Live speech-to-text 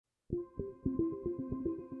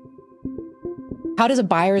How does a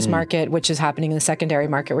buyer's market, which is happening in the secondary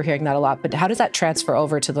market, we're hearing that a lot, but how does that transfer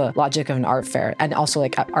over to the logic of an art fair? And also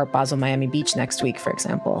like at Art Basel Miami Beach next week, for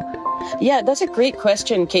example? Yeah, that's a great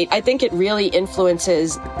question, Kate. I think it really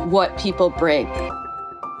influences what people bring.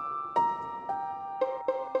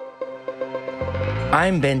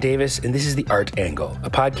 I'm Ben Davis, and this is The Art Angle,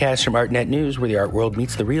 a podcast from ArtNet News where the art world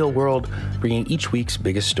meets the real world, bringing each week's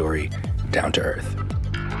biggest story down to earth.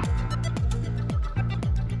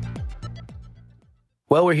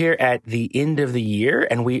 Well, we're here at the end of the year,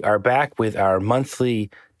 and we are back with our monthly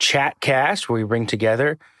chat cast where we bring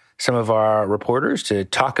together some of our reporters to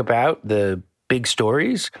talk about the big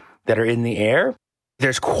stories that are in the air.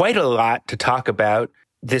 There's quite a lot to talk about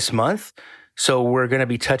this month, so we're going to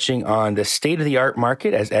be touching on the state of the art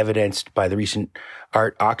market as evidenced by the recent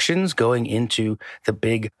art auctions going into the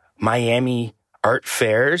big Miami art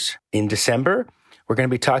fairs in December. We're going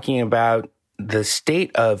to be talking about the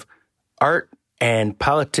state of art and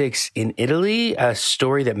politics in Italy, a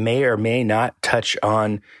story that may or may not touch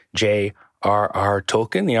on JRR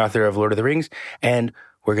Tolkien, the author of Lord of the Rings. And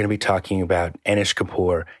we're going to be talking about Anish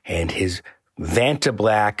Kapoor and his Vanta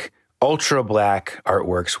Black, ultra black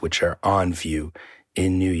artworks, which are on view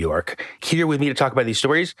in New York. Here with me to talk about these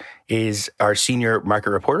stories is our senior market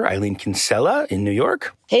reporter, Eileen Kinsella in New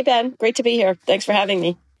York. Hey, Ben. Great to be here. Thanks for having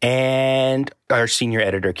me. And our senior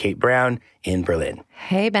editor, Kate Brown in Berlin.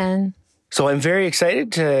 Hey, Ben. So I'm very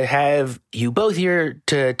excited to have you both here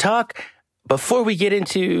to talk. Before we get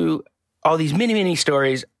into all these many, many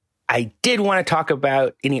stories, I did want to talk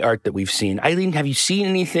about any art that we've seen. Eileen, have you seen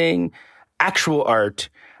anything, actual art,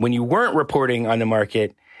 when you weren't reporting on the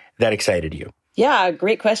market that excited you? Yeah,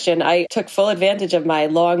 great question. I took full advantage of my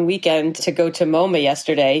long weekend to go to MoMA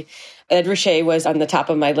yesterday. Ed Ruscha was on the top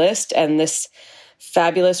of my list, and this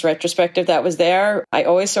fabulous retrospective that was there. I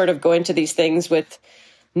always sort of go into these things with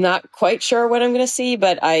not quite sure what I'm going to see,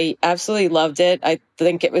 but I absolutely loved it. I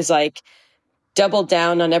think it was like doubled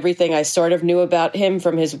down on everything I sort of knew about him,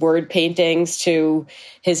 from his word paintings to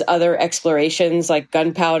his other explorations like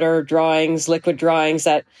gunpowder drawings, liquid drawings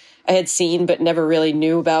that I had seen but never really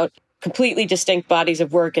knew about. Completely distinct bodies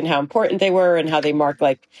of work and how important they were and how they mark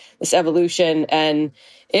like this evolution. And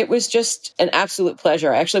it was just an absolute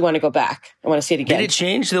pleasure. I actually want to go back. I want to see it again. Did it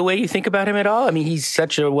change the way you think about him at all? I mean, he's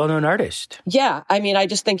such a well-known artist. Yeah. I mean, I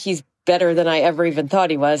just think he's better than I ever even thought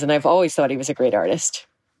he was. And I've always thought he was a great artist.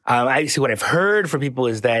 I see. What I've heard from people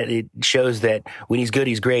is that it shows that when he's good,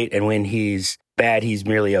 he's great. And when he's bad, he's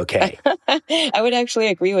merely okay. I would actually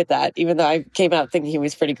agree with that, even though I came out thinking he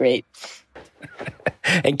was pretty great.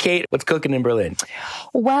 And Kate, what's cooking in Berlin?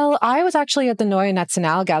 Well, I was actually at the Neue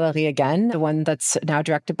Nationalgalerie again, the one that's now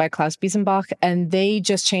directed by Klaus Biesenbach, and they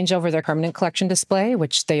just changed over their permanent collection display,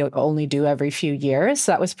 which they only do every few years.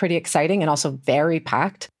 So that was pretty exciting and also very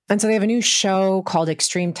packed. And so they have a new show called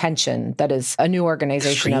Extreme Tension that is a new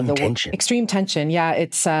organization of the Tension. Extreme Tension. Yeah,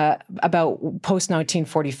 it's about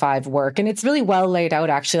post-1945 work. And it's really well laid out,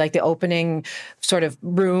 actually. Like the opening sort of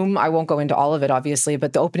room, I won't go into all of it, obviously,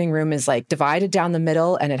 but the opening room is like divided down the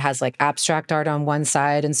middle, and it has like abstract art on one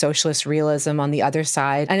side and socialist realism on the other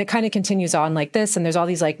side. And it kind of continues on like this. And there's all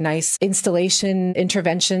these like nice installation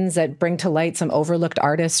interventions that bring to light some overlooked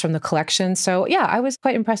artists from the collection. So yeah, I was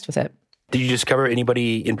quite impressed with it. Did you discover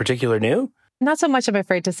anybody in particular new? Not so much, I'm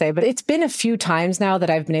afraid to say, but it's been a few times now that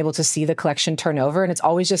I've been able to see the collection turn over. And it's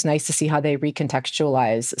always just nice to see how they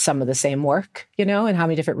recontextualize some of the same work, you know, and how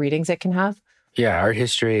many different readings it can have. Yeah, art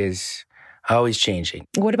history is always changing.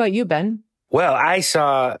 What about you, Ben? Well,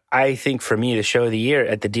 I think for me, the show of the year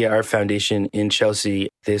at the JRR Foundation in Chelsea,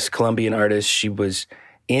 this Colombian artist, she was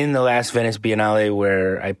in the last Venice Biennale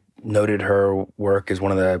where I noted her work as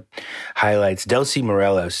one of the highlights, Delcy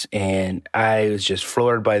Morelos. And I was just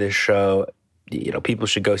floored by this show. You know, people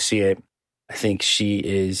should go see it. I think she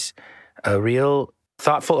is a real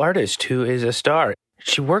thoughtful artist who is a star.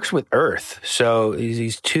 She works with earth. So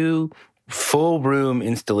these two full room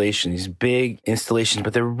installations, these big installations,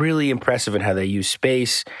 but they're really impressive in how they use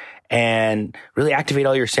space and really activate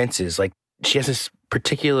all your senses. Like she has this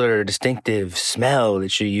particular distinctive smell that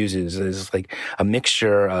she uses. It's like a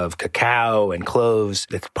mixture of cacao and cloves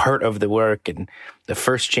that's part of the work. And the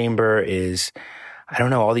first chamber is, I don't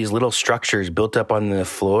know, all these little structures built up on the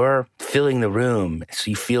floor, filling the room. So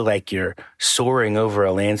you feel like you're soaring over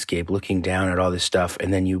a landscape, looking down at all this stuff.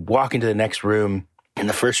 And then you walk into the next room. In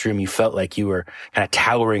the first room, you felt like you were kind of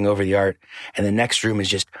towering over the art. And the next room is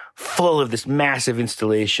just full of this massive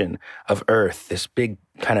installation of earth, this big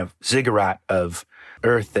kind of ziggurat of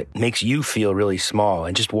earth that makes you feel really small.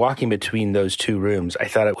 And just walking between those two rooms, I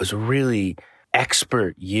thought it was really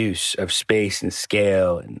expert use of space and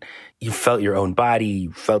scale, and you felt your own body,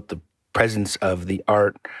 you felt the presence of the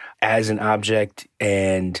art as an object,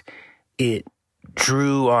 and it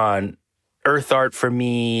drew on earth art for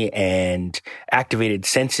me and activated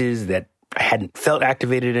senses that I hadn't felt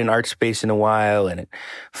activated in art space in a while, and it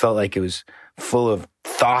felt like it was full of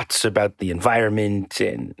thoughts about the environment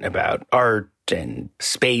and about art and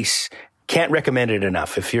space. Can't recommend it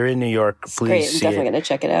enough. If you're in New York, please great. I'm see definitely going to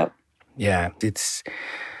check it out. Yeah, it's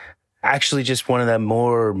actually just one of the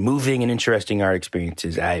more moving and interesting art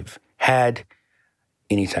experiences I've had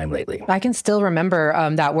anytime lately. I can still remember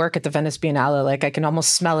that work at the Venice Biennale. Like, I can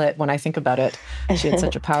almost smell it when I think about it. She had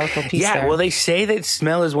such a powerful piece there. Well, they say that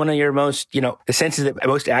smell is one of your most, the senses that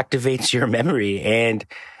most activates your memory. And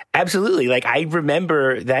absolutely, like, I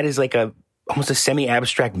remember that is like almost a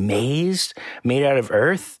semi-abstract maze made out of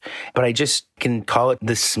earth, but I just can call it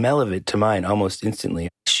the smell of it to mind almost instantly.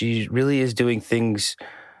 She really is doing things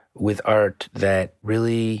with art that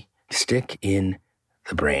really stick in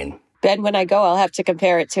the brain. Ben, when I go, I'll have to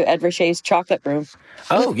compare it to Ed Ruscha's Chocolate Room.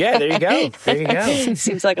 Oh, yeah, there you go. There you go.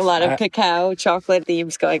 Seems like a lot of cacao, chocolate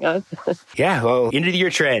themes going on. Yeah, well, into your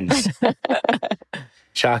trends.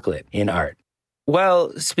 Chocolate in art.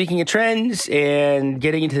 Well, speaking of trends and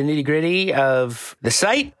getting into the nitty-gritty of the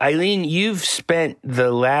site, Eileen, you've spent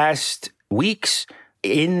the last weeks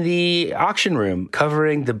in the auction room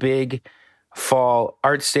covering the big fall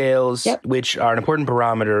art sales, which are an important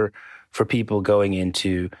barometer for people going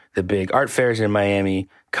into the big art fairs in Miami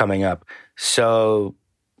coming up. So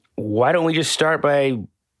why don't we just start by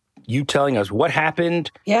you telling us what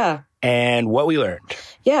happened and what we learned?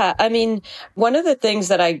 Yeah, I mean, one of the things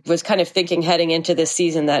that I was kind of thinking heading into this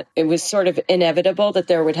season, that it was sort of inevitable that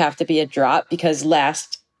there would have to be a drop, because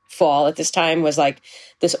last fall at this time was like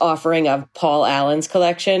this offering of Paul Allen's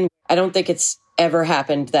collection. I don't think it's ever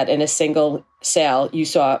happened that in a single sale you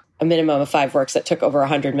saw a minimum of 5 works that took over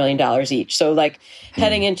 $100 million each. So like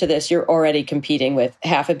heading into this, you're already competing with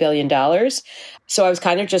 $500 million. So I was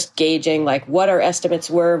kind of just gauging like what our estimates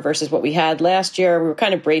were versus what we had last year. We were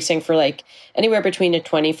kind of bracing for like anywhere between a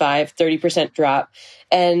 25-30% drop.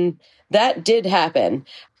 And that did happen.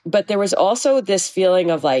 But there was also this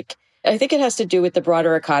feeling of like, I think it has to do with the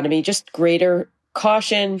broader economy, just greater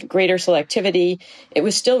caution, greater selectivity. It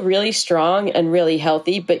was still really strong and really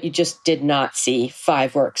healthy, but you just did not see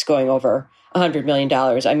 5 works going over $100 million.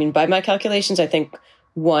 I mean, by my calculations, I think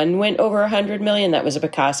one went over $100 million. That was a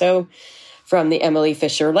Picasso from the Emily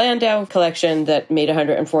Fisher Landau collection that made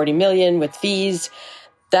 $140 million with fees.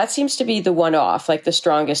 That seems to be the one-off, like the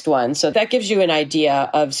strongest one. So that gives you an idea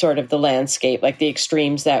of sort of the landscape, like the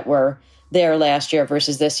extremes that were there last year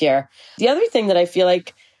versus this year. The other thing that I feel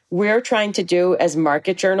like we're trying to do as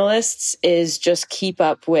market journalists is just keep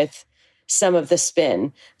up with some of the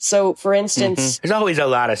spin. So, for instance... There's always a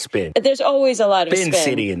lot of spin. There's always a lot of spin.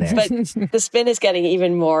 City in there. But the spin is getting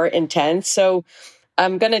even more intense. So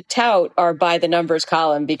I'm going to tout our By the Numbers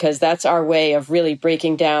column, because that's our way of really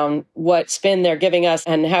breaking down what spin they're giving us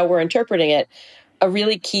and how we're interpreting it. A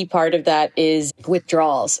really key part of that is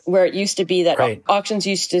withdrawals, where it used to be that auctions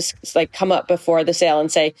used to like come up before the sale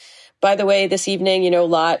and say, by the way, this evening,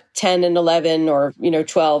 lot 10 and 11 or,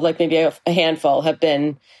 12, like maybe a handful have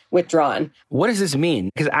been withdrawn. What does this mean?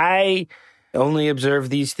 Because I only observe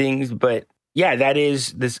these things, but yeah, that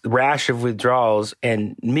is this rash of withdrawals,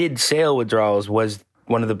 and mid-sale withdrawals was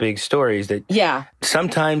one of the big stories that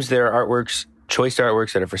sometimes there are artworks, choice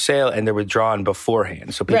artworks that are for sale and they're withdrawn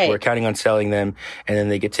beforehand. So people are counting on selling them and then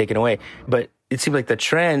they get taken away. But it seemed like the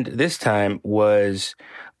trend this time was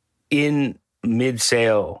in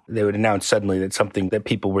mid-sale, they would announce suddenly that something that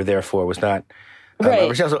people were there for was not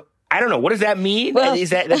for sale. So I don't know. What does that mean? Well,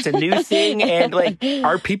 that's a new thing? And like,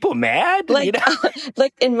 are people mad? Like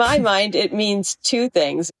in my mind, it means 2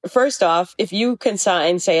 things. First off, if you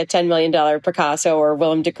consign, say, a $10 million Picasso or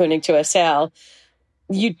Willem de Kooning to a sale,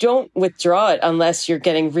 you don't withdraw it unless you're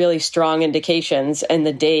getting really strong indications in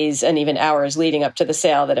the days and even hours leading up to the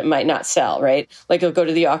sale that it might not sell, right? Like you'll go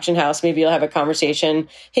to the auction house, maybe you'll have a conversation.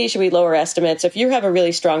 Hey, should we lower estimates? If you have a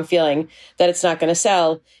really strong feeling that it's not going to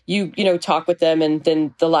sell, you talk with them and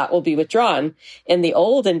then the lot will be withdrawn. In the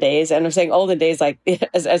olden days, and I'm saying olden days, like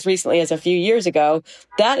as recently as a few years ago,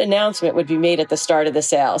 that announcement would be made at the start of the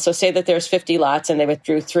sale. So say that there's 50 lots and they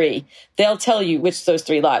withdrew 3. They'll tell you which those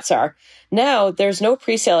 3 lots are. Now, there's no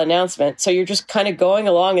pre-sale announcement, so you're just kind of going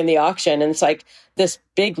along in the auction, and it's like this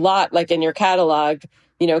big lot, like in your catalog,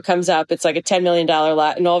 comes up. It's like a $10 million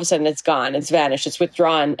lot, and all of a sudden it's gone. It's vanished. It's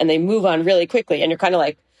withdrawn, and they move on really quickly, and you're kind of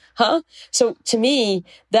like, huh? So to me,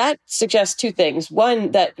 that suggests two things.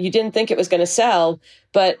 One, that you didn't think it was going to sell,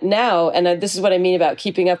 but now, and this is what I mean about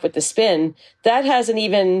keeping up with the spin, that hasn't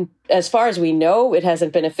even, as far as we know, it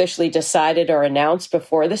hasn't been officially decided or announced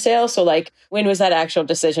before the sale. So like, when was that actual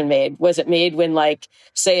decision made? Was it made when like,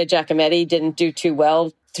 say a Giacometti didn't do too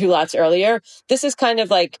well 2 lots earlier? This is kind of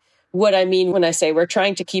like what I mean when I say we're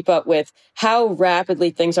trying to keep up with how rapidly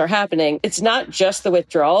things are happening. It's not just the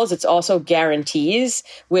withdrawals, it's also guarantees,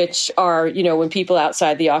 which are, when people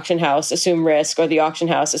outside the auction house assume risk or the auction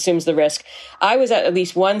house assumes the risk. I was at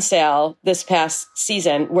least one sale this past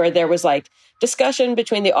season where there was like discussion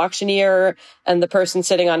between the auctioneer and the person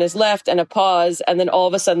sitting on his left and a pause. And then all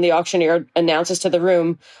of a sudden the auctioneer announces to the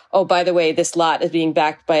room, oh, by the way, this lot is being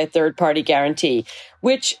backed by a third party guarantee,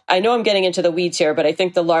 which I know I'm getting into the weeds here, but I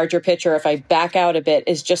think the larger picture, if I back out a bit,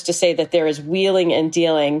 is just to say that there is wheeling and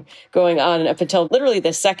dealing going on up until literally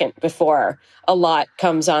the second before a lot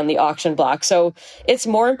comes on the auction block. So it's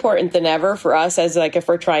more important than ever for us as like, if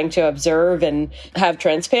we're trying to observe and have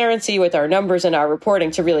transparency with our numbers and our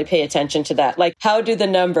reporting, to really pay attention to that. Like, how do the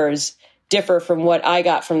numbers differ from what I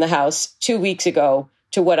got from the house 2 weeks ago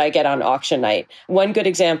to what I get on auction night? One good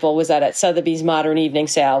example was that at Sotheby's Modern Evening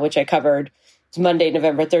Sale, which I covered Monday,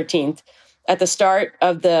 November 13th. At the start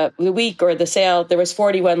of the week or the sale, there was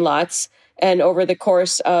 41 lots. And over the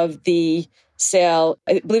course of the sale,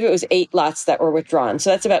 I believe it was 8 lots that were withdrawn. So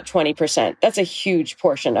that's about 20%. That's a huge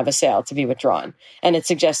portion of a sale to be withdrawn. And it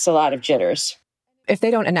suggests a lot of jitters. If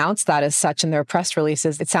they don't announce that as such in their press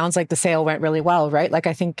releases, it sounds like the sale went really well, right? Like,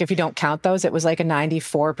 I think if you don't count those, it was like a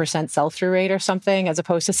 94% sell-through rate or something, as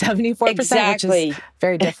opposed to 74%, exactly. Which is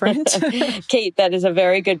very different. Kate, that is a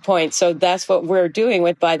very good point. So that's what we're doing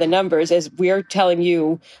with By the Numbers, is we're telling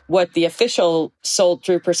you what the official sold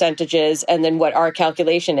through percentage is, and then what our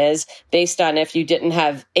calculation is based on if you didn't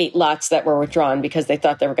have 8 lots that were withdrawn because they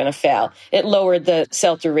thought they were going to fail. It lowered the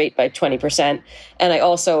sell-through rate by 20%. And I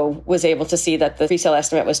also was able to see that the pre-sale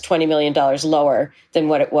estimate was $20 million lower than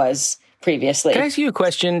what it was previously. Can I ask you a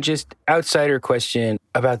question, just outsider question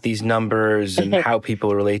about these numbers and how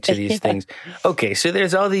people relate to these things? Okay, so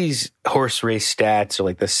there's all these horse race stats, or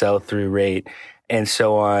like the sell-through rate and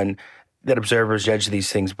so on, that observers judge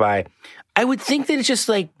these things by. I would think that it's just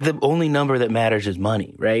like the only number that matters is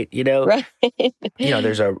money, right? Right.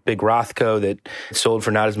 There's a big Rothko that sold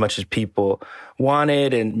for not as much as people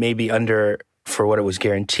wanted and maybe under for what it was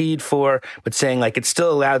guaranteed for, but saying like it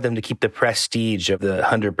still allowed them to keep the prestige of the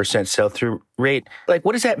 100% sell-through rate. Like,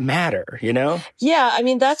 what does that matter, Yeah, I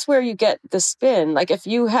mean, that's where you get the spin. Like, if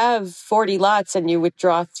you have 40 lots and you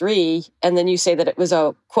withdraw 3, and then you say that it was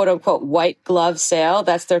a quote-unquote white glove sale,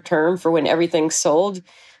 that's their term for when everything's sold.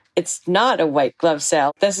 It's not a white glove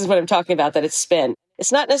sale. This is what I'm talking about, that it's spin.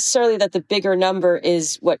 It's not necessarily that the bigger number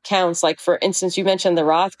is what counts. Like, for instance, you mentioned the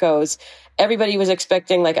Rothkos. Everybody was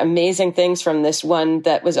expecting like amazing things from this one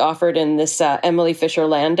that was offered in this Emily Fisher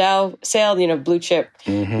Landau sale, blue chip,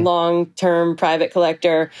 long-term private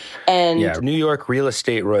collector. And New York real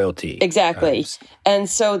estate royalty. Exactly. And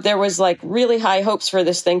so there was like really high hopes for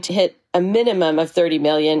this thing to hit a minimum of 30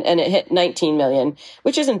 million, and it hit 19 million,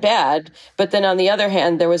 which isn't bad. But then on the other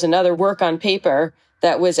hand, there was another work on paper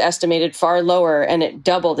that was estimated far lower, and it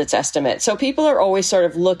doubled its estimate. So people are always sort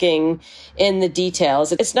of looking in the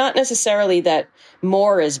details. It's not necessarily that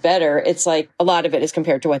more is better. It's like a lot of it is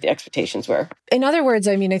compared to what the expectations were. In other words,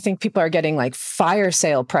 I mean, I think people are getting like fire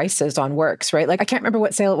sale prices on works, right? Like, I can't remember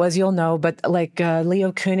what sale it was, you'll know, but like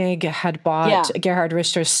Leo Koenig had bought Gerhard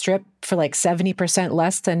Richter's strip for like 70%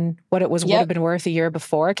 less than what it would have been worth a year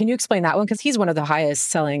before. Can you explain that one? Because he's one of the highest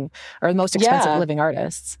selling or most expensive living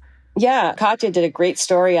artists. Yeah, Katya did a great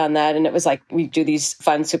story on that. And it was like, we do these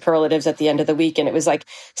fun superlatives at the end of the week. And it was like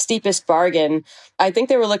steepest bargain. I think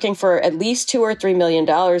they were looking for at least $2 or $3 million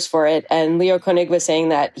for it. And Leo Koenig was saying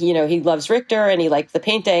that, he loves Richter and he liked the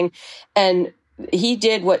painting. And he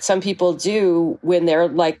did what some people do when they're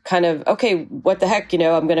like kind of, okay, what the heck,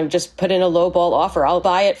 I'm going to just put in a lowball offer. I'll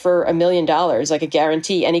buy it for $1 million, like a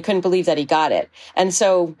guarantee. And he couldn't believe that he got it. And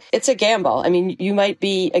so it's a gamble. I mean, you might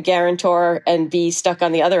be a guarantor and be stuck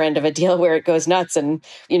on the other end of a deal where it goes nuts and,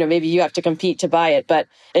 maybe you have to compete to buy it. But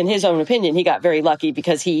in his own opinion, he got very lucky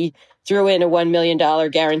because he threw in a $1 million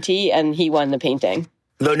guarantee and he won the painting.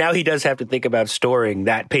 Though now he does have to think about storing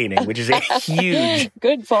that painting, which is a huge,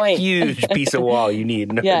 good point, huge piece of wall you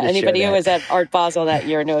need. Anybody who was at Art Basel that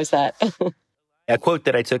year knows that. A quote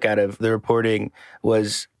that I took out of the reporting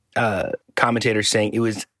was commentators saying it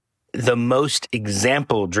was the most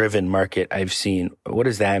example-driven market I've seen. What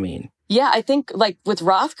does that mean? Yeah, I think like with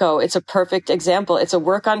Rothko, it's a perfect example. It's a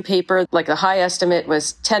work on paper. Like the high estimate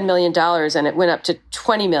was $10 million and it went up to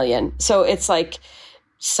 $20 million. So it's like,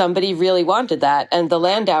 somebody really wanted that. And the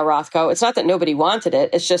Landau Rothko, it's not that nobody wanted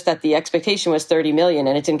it. It's just that the expectation was 30 million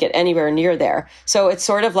and it didn't get anywhere near there. So it's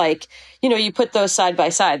sort of like, you put those side by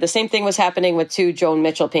side. The same thing was happening with two Joan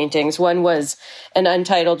Mitchell paintings. One was an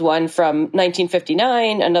untitled one from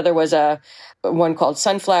 1959. Another was one called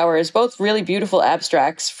Sunflowers, both really beautiful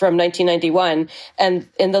abstracts from 1991. And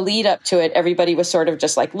in the lead up to it, everybody was sort of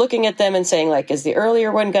just like looking at them and saying like, is the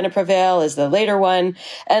earlier one going to prevail? Is the later one?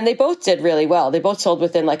 And they both did really well. They both sold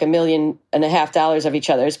within like $1.5 million of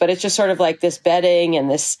each other's, but it's just sort of like this betting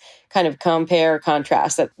and this kind of compare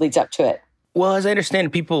contrast that leads up to it. Well, as I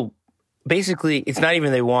understand, people basically, it's not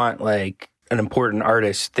even they want like an important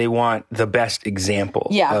artist. They want the best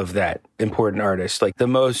example of that important artist, like the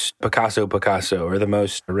most Picasso or the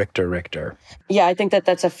most Richter. Yeah, I think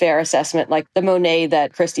that's a fair assessment. Like the Monet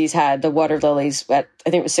that Christie's had, the Water Lilies, at I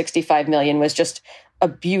think it was 65 million, was just a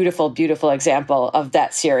beautiful, beautiful example of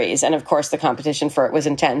that series. And of course, the competition for it was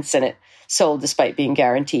intense and it sold despite being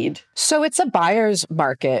guaranteed. So it's a buyer's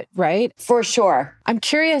market, right? For sure. I'm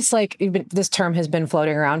curious, like this term has been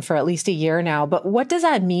floating around for at least a year now, but what does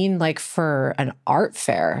that mean like for an art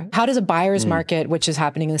fair? How does a buyer's market, which is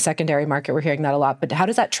happening in the secondary market, we're hearing that a lot, but how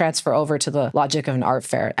does that transfer over to the logic of an art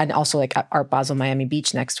fair? And also like Art Basel Miami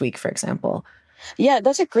Beach next week, for example? Yeah,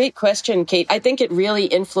 that's a great question, Kate. I think it really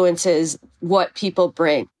influences what people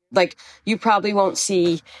bring. Like you probably won't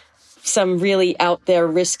see some really out there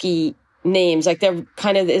risky names. Like there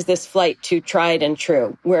kind of is this flight to tried and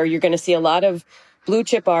true, where you're going to see a lot of blue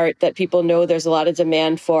chip art that people know there's a lot of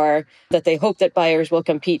demand for, that they hope that buyers will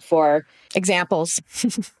compete for. Examples.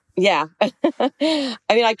 Yeah. I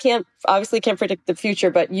mean, obviously can't predict the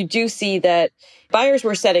future, but you do see that buyers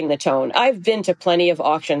were setting the tone. I've been to plenty of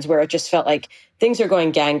auctions where it just felt like things are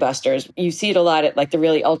going gangbusters. You see it a lot at like the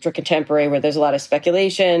really ultra contemporary where there's a lot of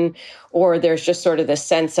speculation, or there's just sort of this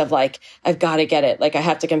sense of like, I've got to get it. Like I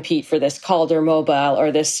have to compete for this Calder Mobile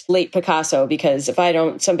or this late Picasso, because if I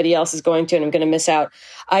don't, somebody else is going to, and I'm going to miss out.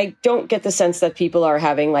 I don't get the sense that people are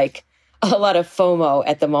having like a lot of FOMO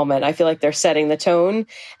at the moment. I feel like they're setting the tone,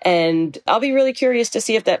 and I'll be really curious to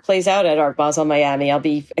see if that plays out at Art Basel Miami. I'll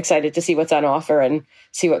be excited to see what's on offer and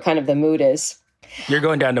see what kind of the mood is. You're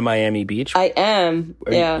going down to Miami Beach? I am.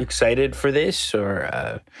 Are you excited for this, or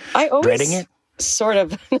I always dreading it? Sort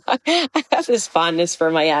of. I have this fondness for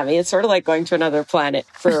Miami. It's sort of like going to another planet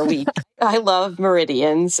for a week. I love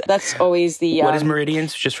Meridians. That's always the... What is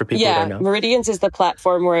Meridians? Just for people who don't know. Meridians is the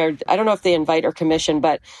platform where, I don't know if they invite or commission,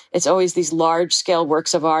 but it's always these large-scale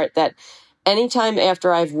works of art that anytime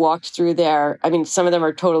after I've walked through there, I mean, some of them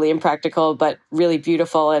are totally impractical, but really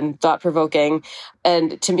beautiful and thought-provoking.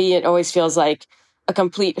 And to me, it always feels like a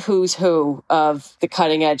complete who's who of the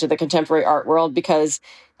cutting edge of the contemporary art world, because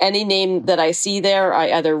any name that I see there,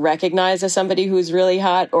 I either recognize as somebody who's really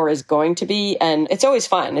hot or is going to be. And it's always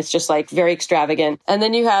fun. It's just like very extravagant. And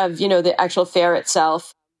then you have, the actual fair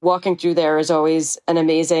itself. Walking through there is always an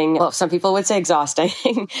amazing, well, some people would say exhausting,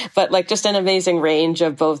 but like just an amazing range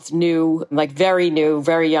of both new, like very new,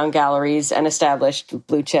 very young galleries and established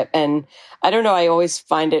blue chip. And I don't know, I always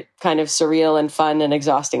find it kind of surreal and fun and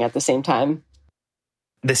exhausting at the same time.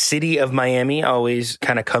 The city of Miami always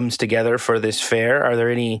kind of comes together for this fair. Are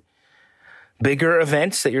there any bigger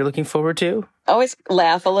events that you're looking forward to? I always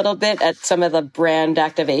laugh a little bit at some of the brand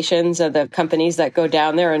activations of the companies that go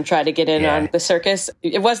down there and try to get in on the circus.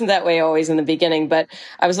 It wasn't that way always in the beginning, but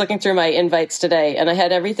I was looking through my invites today and I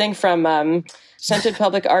had everything from scented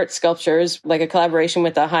public art sculptures, like a collaboration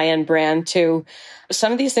with a high-end brand, to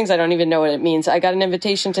some of these things I don't even know what it means. I got an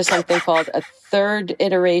invitation to something called a third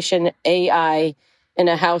iteration AI in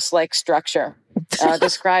a house-like structure,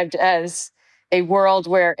 described as a world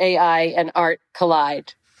where AI and art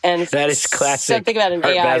collide. And that is classic. Something about an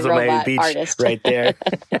AI robot artist right there.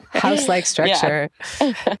 House-like structure.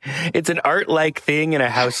 Yeah. It's an art-like thing in a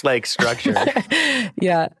house-like structure.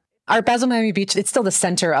 Yeah. Art Basel Miami Beach, it's still the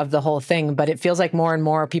center of the whole thing, but it feels like more and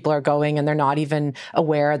more people are going and they're not even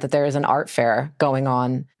aware that there is an art fair going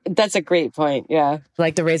on. That's a great point, yeah.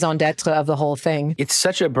 Like the raison d'etre of the whole thing. It's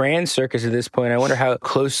such a brand circus at this point. I wonder how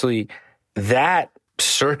closely that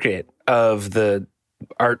circuit of the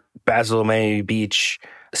Art Basel Miami Beach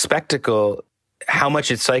spectacle, how much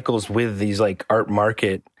it cycles with these like art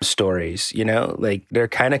market stories, like they're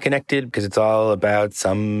kind of connected because it's all about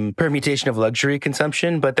some permutation of luxury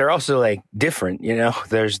consumption, but they're also like different,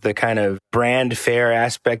 there's the kind of brand fair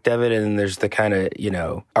aspect of it. And there's the kind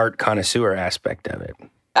of, art connoisseur aspect of it.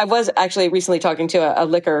 I was actually recently talking to a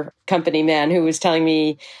liquor company man who was telling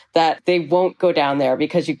me that they won't go down there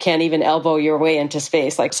because you can't even elbow your way into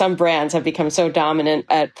space. Like some brands have become so dominant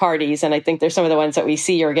at parties, and I think there's some of the ones that we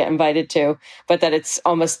see or get invited to, but that it's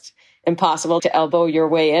almost impossible to elbow your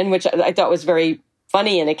way in, which I thought was very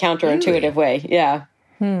funny in a counterintuitive way. Yeah.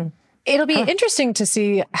 It'll be interesting to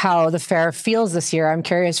see how the fair feels this year. I'm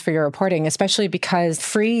curious for your reporting, especially because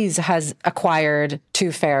Freeze has acquired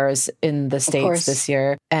 2 fairs in the States this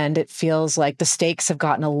year. And it feels like the stakes have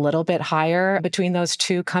gotten a little bit higher between those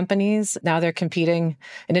 2 companies. Now they're competing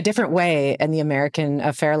in a different way in the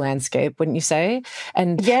American fair landscape, wouldn't you say?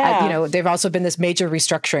 And, they've also been this major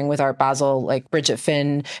restructuring with Art Basel. Like Bridget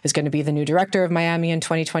Finn is going to be the new director of Miami in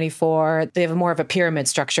 2024. They have more of a pyramid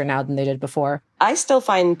structure now than they did before. I still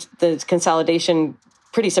find the consolidation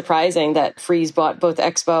pretty surprising that Freeze bought both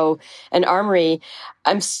Expo and Armory.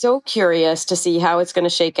 I'm so curious to see how it's going to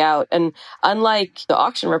shake out. And unlike the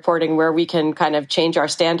auction reporting, where we can kind of change our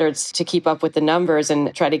standards to keep up with the numbers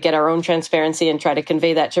and try to get our own transparency and try to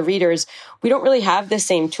convey that to readers, we don't really have the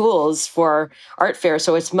same tools for art fair.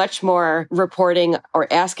 So it's much more reporting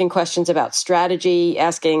or asking questions about strategy,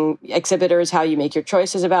 asking exhibitors how you make your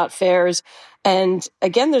choices about fairs. And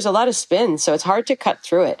again, there's a lot of spin, so it's hard to cut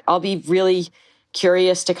through it. I'll be really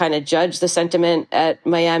curious to kind of judge the sentiment at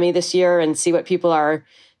Miami this year and see what people are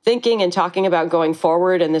thinking and talking about going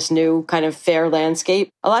forward in this new kind of fair landscape.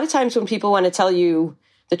 A lot of times when people want to tell you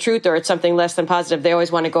the truth or it's something less than positive, they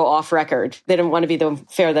always want to go off record. They don't want to be the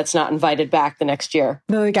fair that's not invited back the next year.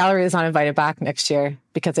 No, the gallery is not invited back next year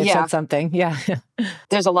because they said something. Yeah.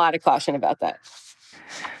 There's a lot of caution about that.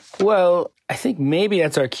 Well, I think maybe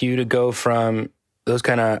that's our cue to go from those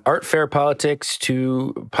kind of art fair politics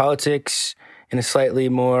to politics in a slightly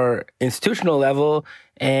more institutional level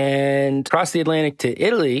and across the Atlantic to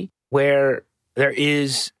Italy, where there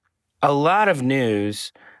is a lot of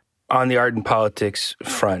news on the art and politics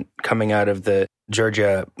front coming out of the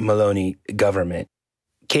Giorgia Meloni government.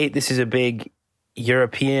 Kate, this is a big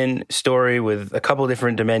European story with a couple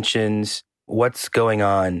different dimensions. What's going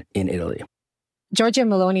on in Italy? Giorgia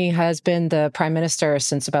Meloni has been the prime minister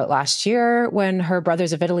since about last year when her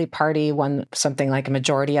Brothers of Italy party won something like a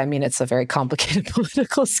majority. I mean, it's a very complicated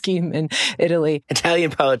political scheme in Italy.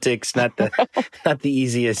 Italian politics, not the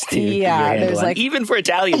easiest to handle. Even for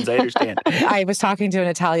Italians, I understand. I was talking to an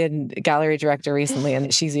Italian gallery director recently,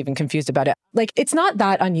 and she's even confused about it. Like, it's not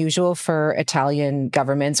that unusual for Italian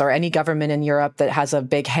governments or any government in Europe that has a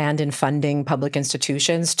big hand in funding public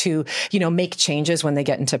institutions to, make changes when they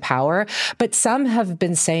get into power. But some have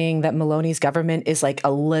been saying that Meloni's government is like a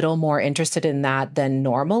little more interested in that than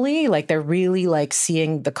normally. Like they're really like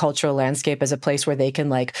seeing the cultural landscape as a place where they can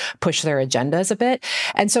like push their agendas a bit.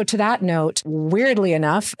 And so to that note, weirdly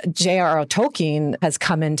enough, JRR Tolkien has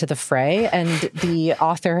come into the fray, and the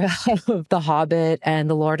author of The Hobbit and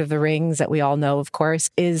The Lord of the Rings that we all know, of course,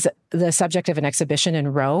 is the subject of an exhibition in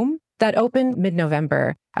Rome that opened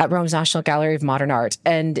mid-November at Rome's National Gallery of Modern Art.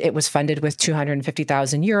 And it was funded with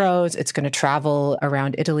 250,000 euros. It's going to travel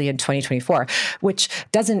around Italy in 2024, which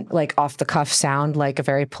doesn't like off the cuff sound like a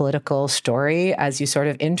very political story as you sort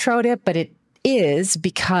of introed it, but it is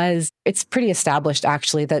because it's pretty established,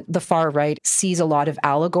 actually, that the far right sees a lot of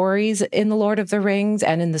allegories in The Lord of the Rings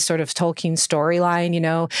and in the sort of Tolkien storyline,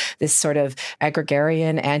 this sort of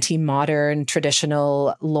agrarian, anti-modern,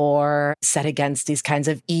 traditional lore set against these kinds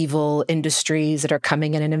of evil industries that are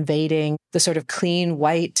coming in and invading the sort of clean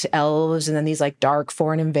white elves and then these like dark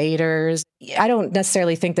foreign invaders. I don't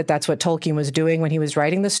necessarily think that that's what Tolkien was doing when he was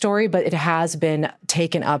writing the story, but it has been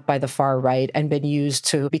taken up by the far right and been used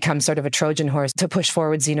to become sort of a Trojan horse to push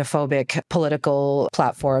forward xenophobic political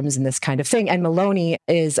platforms and this kind of thing. And Meloni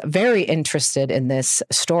is very interested in this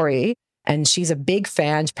story. And she's a big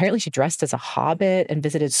fan. Apparently she dressed as a hobbit and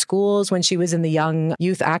visited schools when she was in the young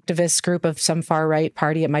youth activist group of some far-right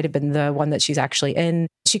party. It might have been the one that she's actually in.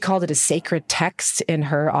 She called it a sacred text in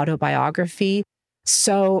her autobiography.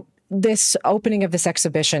 So this opening of this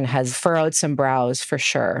exhibition has furrowed some brows for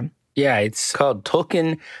sure. Yeah, it's called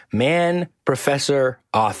Tolkien Man, Professor,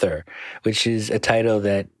 Author, which is a title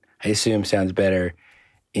that I assume sounds better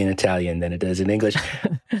in Italian than it does in English.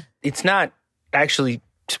 It's not actually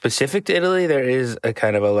specific to Italy. There is a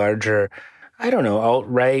kind of a larger,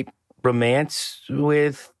 alt-right romance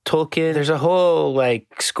with Tolkien. There's a whole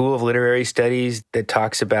school of literary studies that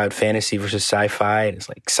talks about fantasy versus sci-fi. And it's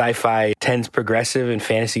like sci-fi tends progressive and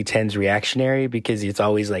fantasy tends reactionary because it's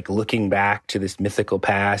always looking back to this mythical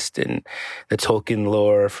past. And the Tolkien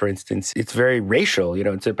lore, for instance, it's very racial.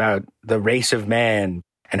 It's about the race of man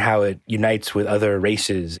and how it unites with other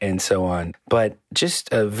races and so on. But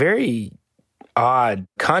just a very odd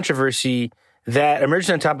controversy that emerged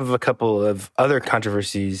on top of a couple of other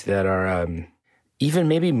controversies that are even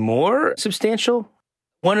maybe more substantial.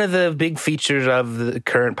 One of the big features of the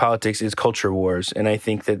current politics is culture wars, and I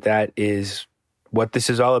think that is what this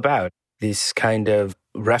is all about. This kind of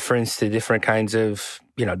reference to different kinds of,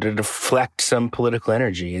 to deflect some political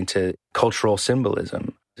energy into cultural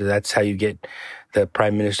symbolism. So that's how you get the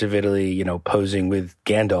Prime Minister of Italy, posing with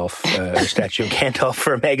Gandalf, a statue of Gandalf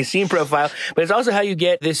for a magazine profile. But it's also how you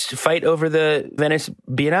get this fight over the Venice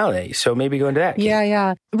Biennale. So maybe go into that.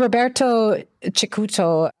 Yeah. Roberto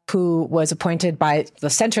Ceccuto, who was appointed by the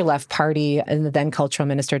center-left party and the then cultural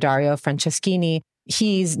minister Dario Franceschini,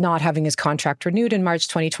 he's not having his contract renewed in March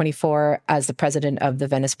 2024 as the president of the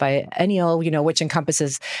Venice Biennial, which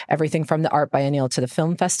encompasses everything from the art biennial to the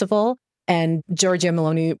film festival. And Giorgia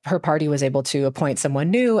Meloni, her party was able to appoint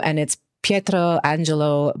someone new, and it's Pietro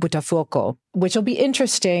Angelo Buttafuoco, which will be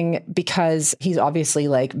interesting because he's obviously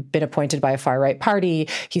been appointed by a far-right party.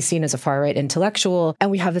 He's seen as a far-right intellectual.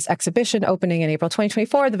 And we have this exhibition opening in April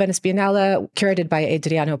 2024, the Venice Biennale, curated by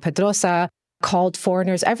Adriano Pedrosa, called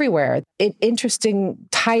Foreigners Everywhere. An interesting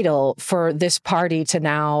title for this party to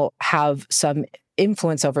now have some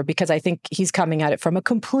influence over, because I think he's coming at it from a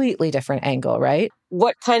completely different angle, right?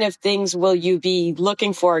 What kind of things will you be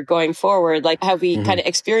looking for going forward? Have we kind of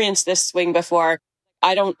experienced this swing before?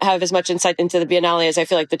 I don't have as much insight into the Biennale as I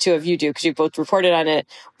feel like the two of you do, because you both reported on it.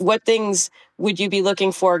 What things would you be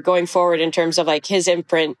looking for going forward in terms of his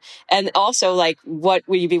imprint? And also what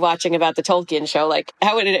would you be watching about the Tolkien show?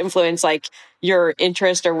 How would it influence your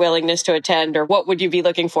interest or willingness to attend? Or what would you be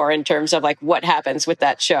looking for in terms of what happens with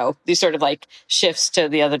that show? These sort of shifts to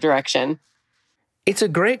the other direction. It's a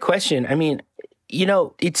great question. I mean,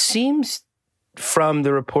 it seems from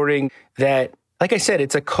the reporting that, like I said,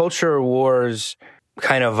 it's a culture wars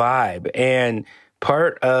kind of vibe. And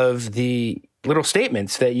part of the little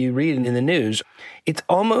statements that you read in the news, it's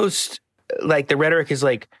almost like the rhetoric is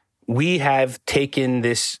we have taken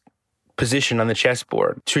this position on the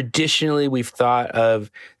chessboard. Traditionally, we've thought of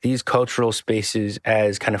these cultural spaces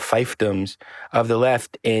as kind of fiefdoms of the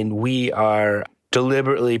left, and we are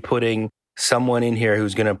deliberately putting someone in here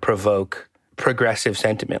who's going to provoke progressive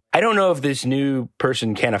sentiment. I don't know if this new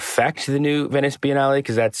person can affect the new Venice Biennale,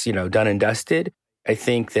 because that's, done and dusted. I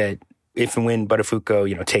think that if and when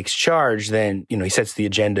Buttafuoco, takes charge, then, he sets the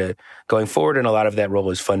agenda going forward. And a lot of that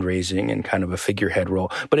role is fundraising and kind of a figurehead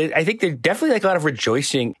role. But I think there's definitely a lot of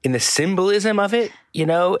rejoicing in the symbolism of it,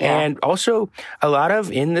 and also a lot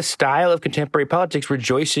of, in the style of contemporary politics,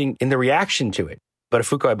 rejoicing in the reaction to it.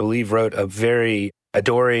 Buttafuoco, I believe, wrote a very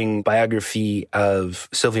adoring biography of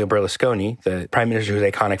Silvio Berlusconi, the prime minister who's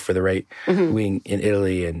iconic for the right wing in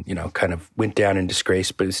Italy and, kind of went down in disgrace,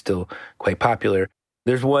 but is still quite popular.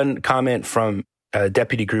 There's one comment from a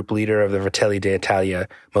deputy group leader of the Fratelli d'Italia,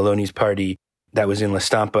 Meloni's party, that was in La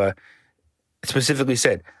Stampa, specifically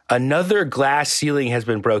said, another glass ceiling has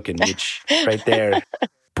been broken, which right there,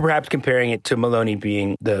 perhaps comparing it to Meloni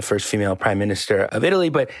being the first female prime minister of Italy,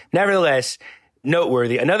 but nevertheless,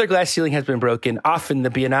 noteworthy. Another glass ceiling has been broken. Often the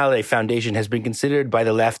Biennale Foundation has been considered by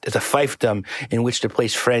the left as a fiefdom in which to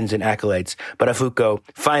place friends and acolytes. But Buttafuoco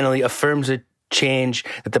finally affirms a change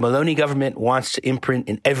that the Meloni government wants to imprint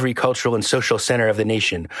in every cultural and social center of the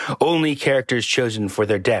nation. Only characters chosen for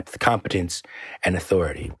their depth, competence, and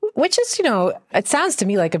authority. Which is, it sounds to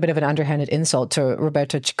me like a bit of an underhanded insult to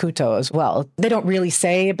Roberto Ceccuto as well. They don't really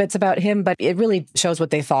say bits about him, but it really shows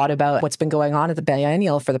what they thought about what's been going on at the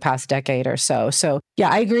Biennial for the past decade or so. So, yeah,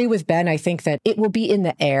 I agree with Ben. I think that it will be in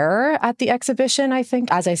the air at the exhibition, I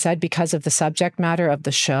think, as I said, because of the subject matter of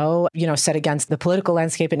the show, set against the political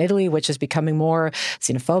landscape in Italy, which is becoming more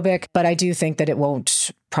xenophobic. But I do think that it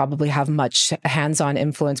won't probably have much hands-on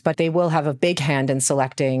influence, but they will have a big hand in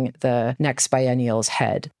selecting the next biennial's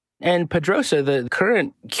head. And Pedrosa, the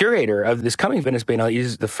current curator of this coming Venice Biennale,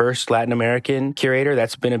 is the first Latin American curator.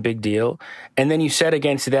 That's been a big deal. And then you set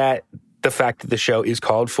against that the fact that the show is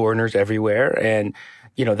called Foreigners Everywhere. And,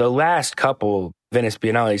 the last couple Venice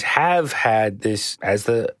Biennales have had this, as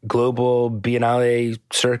the global Biennale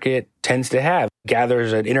circuit tends to have,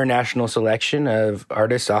 gathers an international selection of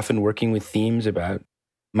artists often working with themes about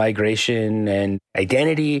migration and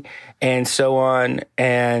identity and so on.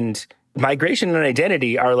 And migration and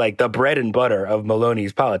identity are the bread and butter of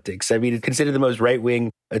Meloni's politics. I mean, it's considered the most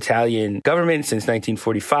right-wing Italian government since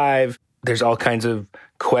 1945. There's all kinds of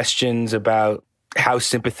questions about how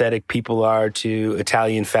sympathetic people are to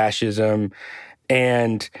Italian fascism.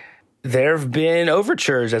 And there have been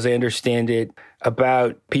overtures, as I understand it,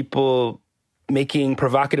 about people making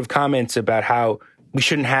provocative comments about how we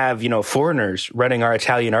shouldn't have, foreigners running our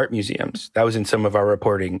Italian art museums. That was in some of our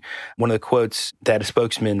reporting. One of the quotes that a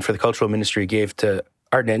spokesman for the cultural ministry gave to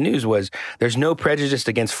ArtNet News was, there's no prejudice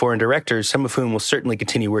against foreign directors, some of whom will certainly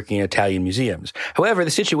continue working in Italian museums. However,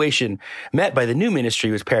 the situation met by the new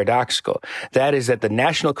ministry was paradoxical. That is that the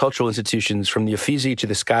national cultural institutions from the Uffizi to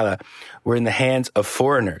the Scala were in the hands of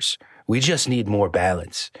foreigners. We just need more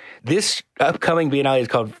balance. This upcoming Biennale is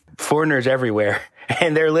called Foreigners Everywhere.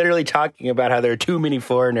 And they're literally talking about how there are too many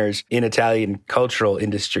foreigners in Italian cultural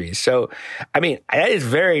industries. So, I mean, that is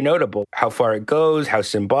very notable. How far it goes, how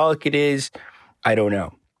symbolic it is, I don't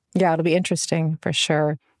know. Yeah, it'll be interesting for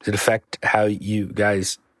sure. Does it affect how you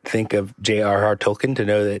guys think of JRR Tolkien to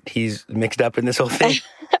know that he's mixed up in this whole thing?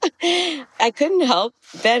 I couldn't help,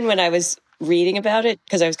 Ben, when I was reading about it,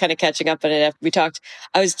 because I was kind of catching up on it after we talked.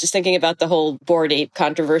 I was just thinking about the whole Bored Ape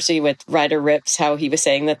controversy with Ryder Ripps, how he was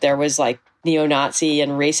saying that there was like neo-Nazi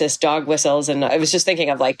and racist dog whistles. And I was just thinking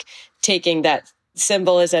of like taking that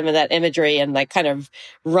symbolism and that imagery and like kind of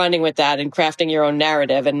running with that and crafting your own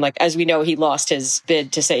narrative. And like, as we know, he lost his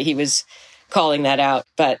bid to say he was calling that out.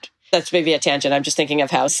 But that's maybe a tangent. I'm just thinking of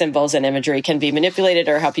how symbols and imagery can be manipulated,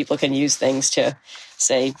 or how people can use things to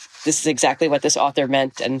say, this is exactly what this author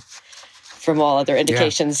meant. And from all other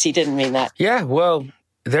indications, he didn't mean that. Yeah, well,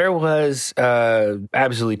 there was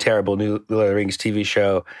absolutely terrible new Lord of the Rings TV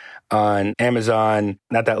show on Amazon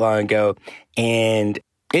not that long ago. And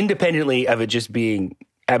independently of it just being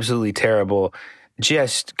absolutely terrible,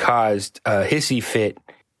 just caused a hissy fit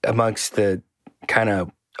amongst the kind of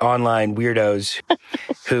online weirdos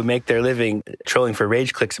who make their living trolling for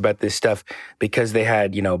rage clicks about this stuff, because they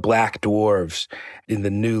had, you know, black dwarves in the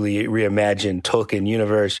newly reimagined Tolkien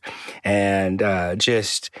universe, and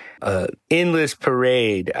just endless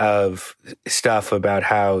parade of stuff about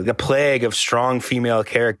how the plague of strong female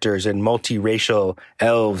characters and multiracial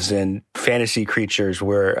elves and fantasy creatures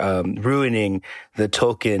were ruining the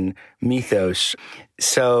Tolkien mythos.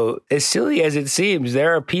 So as silly as it seems,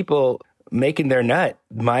 there are people making their nut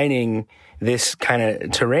mining this kind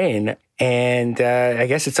of terrain. And I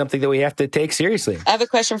guess it's something that we have to take seriously. I have a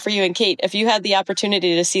question for you and Kate. If you had the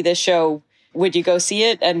opportunity to see this show, would you go see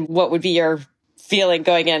it? And what would be your feeling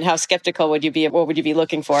going in? How skeptical would you be? What would you be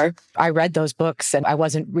looking for? I read those books and I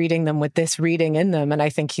wasn't reading them with this reading in them. And I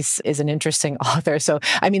think he is an interesting author. So,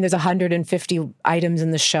 I mean, there's 150 items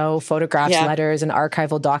in the show, photographs, letters, and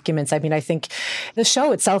archival documents. I mean, I think the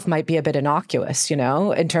show itself might be a bit innocuous, you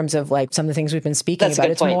know, in terms of like some of the things we've been speaking about.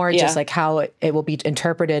 It's more just like how it will be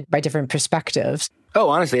interpreted by different perspectives. Oh,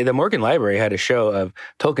 honestly, the Morgan Library had a show of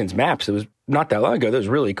Tolkien's maps. It was not that long ago. That was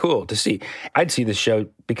really cool to see. I'd see this show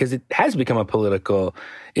because it has become a political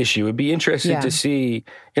issue. It'd be interesting to see,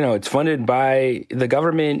 you know, it's funded by the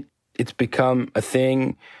government. It's become a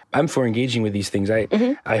thing. I'm for engaging with these things.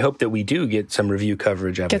 I hope that we do get some review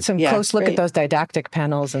coverage of it. Get some close look at those didactic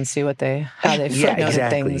panels and see how they footnoted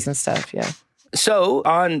things and stuff. Yeah. So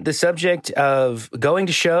on the subject of going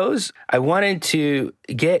to shows, I wanted to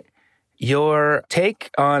get your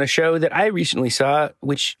take on a show that I recently saw,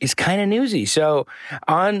 which is kind of newsy. So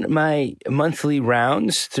on my monthly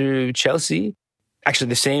rounds through Chelsea, actually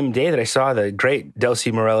the same day that I saw the great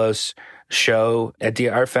Delcy Morelos show at the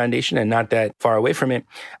Art Foundation and not that far away from it,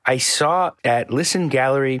 I saw at Listen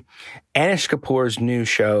Gallery Anish Kapoor's new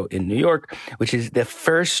show in New York, which is the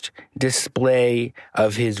first display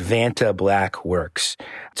of his Vanta Black works.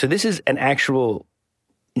 So this is an actual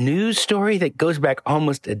news story that goes back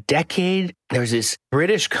almost a decade. There's this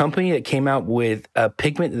British company that came out with a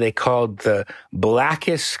pigment that they called the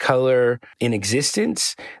blackest color in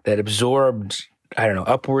existence that absorbed, I don't know,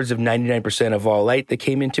 upwards of 99% of all light that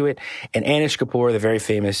came into it. And Anish Kapoor, the very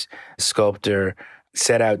famous sculptor,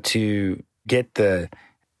 set out to get the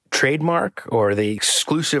trademark or the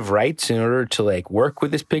exclusive rights in order to like work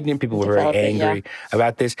with this pigment. People were very angry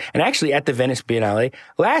about this. And actually at the Venice Biennale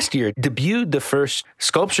last year debuted the first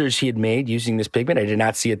sculptures he had made using this pigment. I did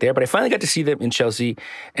not see it there, but I finally got to see them in Chelsea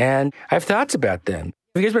and I have thoughts about them.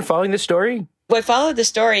 Have you guys been following this story? Well, I followed the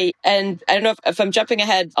story, and I don't know if I'm jumping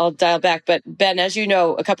ahead, I'll dial back. But Ben, as you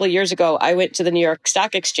know, a couple of years ago, I went to the New York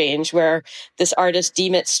Stock Exchange where this artist,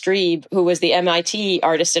 Demet Streeb, who was the MIT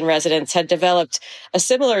artist in residence, had developed a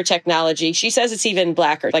similar technology. She says it's even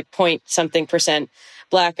blacker, like point something %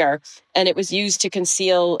 blacker. And it was used to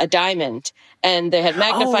conceal a diamond. And they had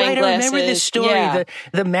magnifying glasses. I remember this story,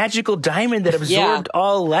 the magical diamond that absorbed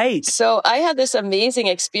all light. So I had this amazing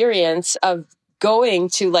experience of going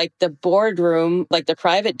to like the boardroom, like the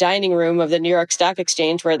private dining room of the New York Stock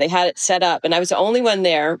Exchange where they had it set up. And I was the only one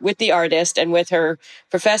there with the artist and with her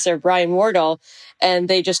professor, Brian Wardle. And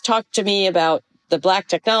they just talked to me about the black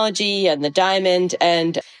technology and the diamond.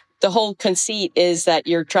 And the whole conceit is that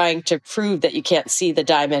you're trying to prove that you can't see the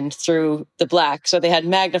diamond through the black. So they had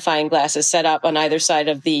magnifying glasses set up on either side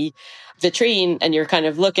of the vitrine, and you're kind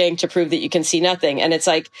of looking to prove that you can see nothing. And it's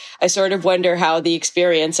like, I sort of wonder how the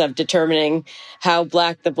experience of determining how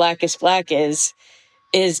black the blackest black is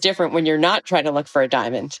different when you're not trying to look for a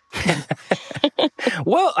diamond.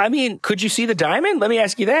 Well, I mean, could you see the diamond? Let me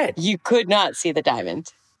ask you that. You could not see the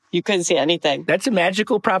diamond. You couldn't see anything. That's a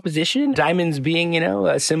magical proposition. Diamonds being,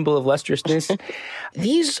 a symbol of lustrousness.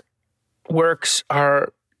 These works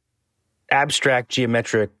are abstract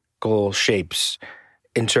geometrical shapes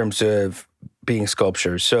in terms of being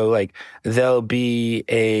sculptures. So like there'll be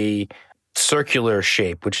a circular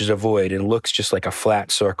shape, which is a void and looks just like a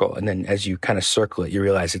flat circle. And then as you kind of circle it, you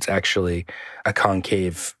realize it's actually a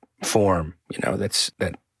concave form,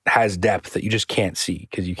 that has depth that you just can't see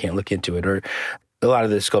because you can't look into it. Or a lot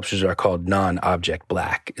of the sculptures are called non-object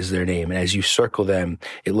black is their name. And as you circle them,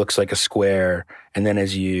 it looks like a square. And then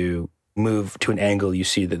as you move to an angle, you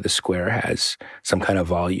see that the square has some kind of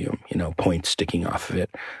volume, points sticking off of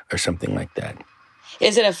it or something like that.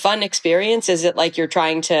 Is it a fun experience? Is it like you're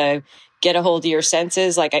trying to get a hold of your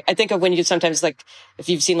senses? Like I think of when you sometimes, like if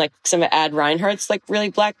you've seen like some of Ad Reinhardt's like really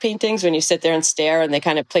black paintings, when you sit there and stare and they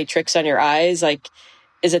kind of play tricks on your eyes, like,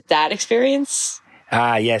 is it that experience?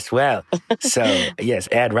 Ah, yes. Well, so yes,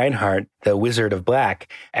 Ad Reinhardt, the Wizard of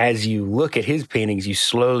Black, as you look at his paintings, you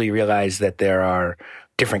slowly realize that there are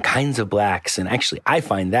different kinds of blacks. And actually, I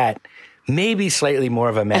find that maybe slightly more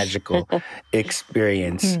of a magical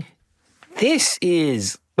experience. This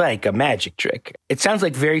is like a magic trick. It sounds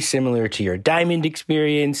like very similar to your diamond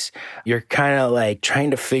experience. You're kind of like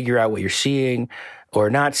trying to figure out what you're seeing or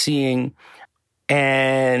not seeing.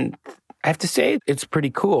 And I have to say, it's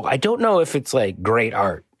pretty cool. I don't know if it's like great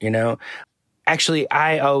art, Actually,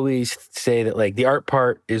 I always say that like the art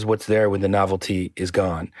part is what's there when the novelty is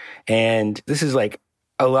gone. And this is like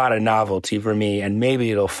a lot of novelty for me, and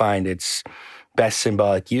maybe it'll find its best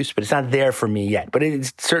symbolic use, but it's not there for me yet. But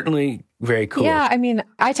it's certainly very cool. Yeah, I mean,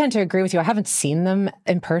 I tend to agree with you. I haven't seen them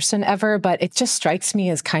in person ever, but it just strikes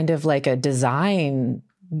me as kind of like a design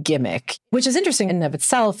gimmick, which is interesting in and of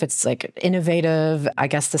itself. It's like innovative. I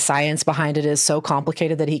guess the science behind it is so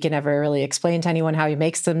complicated that he can never really explain to anyone how he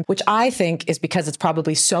makes them, which I think is because it's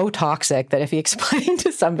probably so toxic that if he explained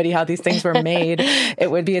to somebody how these things were made, it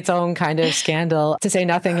would be its own kind of scandal, to say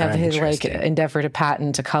nothing of his like endeavor to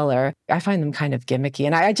patent a color. I find them kind of gimmicky.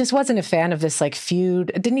 And I just wasn't a fan of this like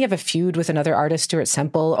feud. Didn't he have a feud with another artist, Stuart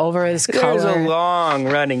Semple, over his color? There's a long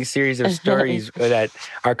running series of stories that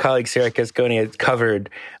our colleague Sarah Casconi has covered.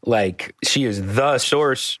 Like, she is the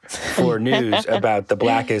source for news about the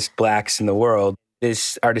blackest blacks in the world.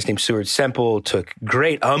 This artist named Stuart Semple took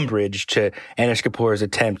great umbrage to Anish Kapoor's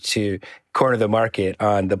attempt to corner the market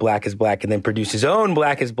on the blackest black and then produce his own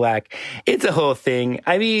blackest black. It's a whole thing.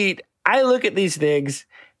 I mean, I look at these things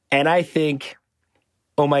and I think,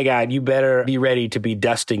 oh my God, you better be ready to be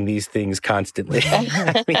dusting these things constantly.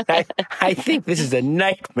 I think this is a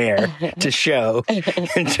nightmare to show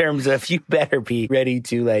in terms of you better be ready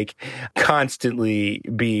to like constantly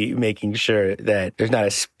be making sure that there's not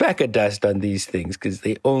a speck of dust on these things, because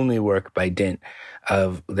they only work by dint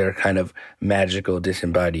of their kind of magical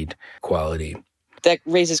disembodied quality. That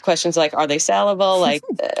raises questions like, are they sellable? Like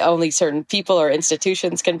only certain people or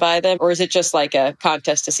institutions can buy them? Or is it just like a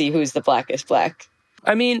contest to see who's the blackest black?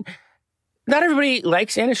 I mean, not everybody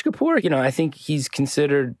likes Anish Kapoor. I think he's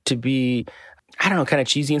considered to be, kind of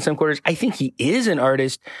cheesy in some quarters. I think he is an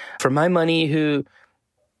artist, for my money, who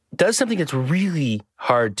does something that's really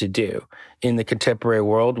hard to do in the contemporary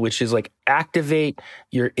world, which is like activate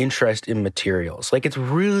your interest in materials. Like, it's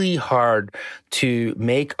really hard to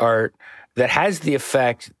make art that has the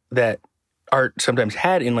effect that art sometimes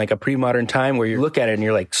had in like a pre-modern time, where you look at it and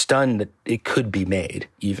you're like stunned that it could be made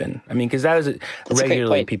even. I mean, because that was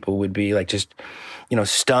regularly people would be like just,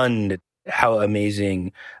 stunned at how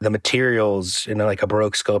amazing the materials in like a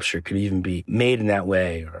Baroque sculpture could even be made in that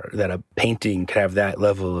way, or that a painting could have that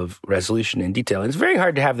level of resolution and detail. And it's very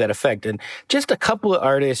hard to have that effect. And just a couple of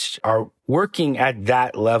artists are working at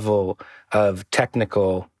that level of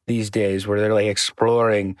technical these days, where they're like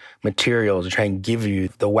exploring materials and trying to give you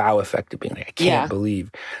the wow effect of being like, I can't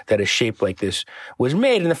believe that a shape like this was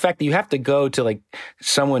made. And the fact that you have to go to like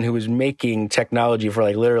someone who was making technology for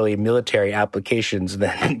like literally military applications and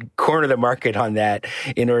then corner the market on that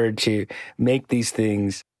in order to make these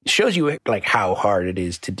things shows you like how hard it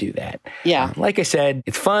is to do that. Yeah. Like I said,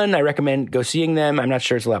 it's fun. I recommend go seeing them. I'm not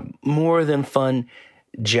sure it's a lot more than fun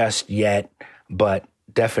just yet, but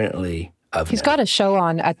definitely of He's them. got a show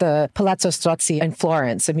on at the Palazzo Strozzi in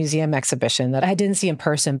Florence, a museum exhibition that I didn't see in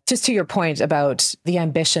person. Just to your point about the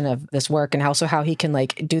ambition of this work and also how he can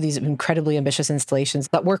like do these incredibly ambitious installations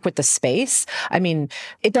that work with the space. I mean,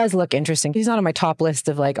 it does look interesting. He's not on my top list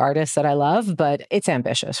of like artists that I love, but it's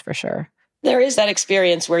ambitious for sure. There is that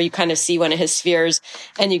experience where you kind of see one of his spheres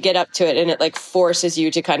and you get up to it and it like forces you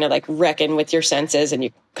to kind of like reckon with your senses and you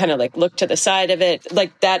kind of like look to the side of it.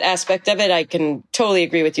 Like that aspect of it, I can totally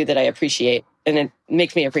agree with you that I appreciate. And it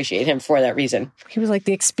makes me appreciate him for that reason. He was like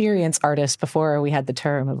the experience artist before we had the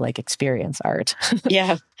term of like experience art.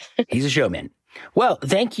 Yeah. He's a showman. Well,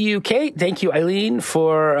 thank you, Kate. Thank you, Eileen,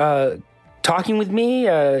 for talking with me.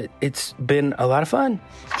 It's been a lot of fun.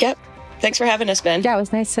 Yep. Thanks for having us, Ben. Yeah, it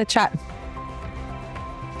was nice to chat.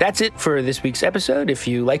 That's it for this week's episode. If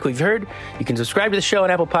you like what you've heard, you can subscribe to the show on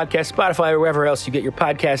Apple Podcasts, Spotify, or wherever else you get your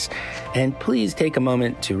podcasts. And please take a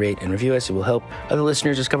moment to rate and review us. It will help other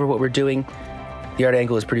listeners discover what we're doing. The Art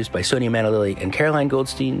Angle is produced by Sonia Manalili and Caroline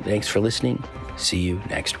Goldstein. Thanks for listening. See you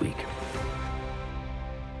next week.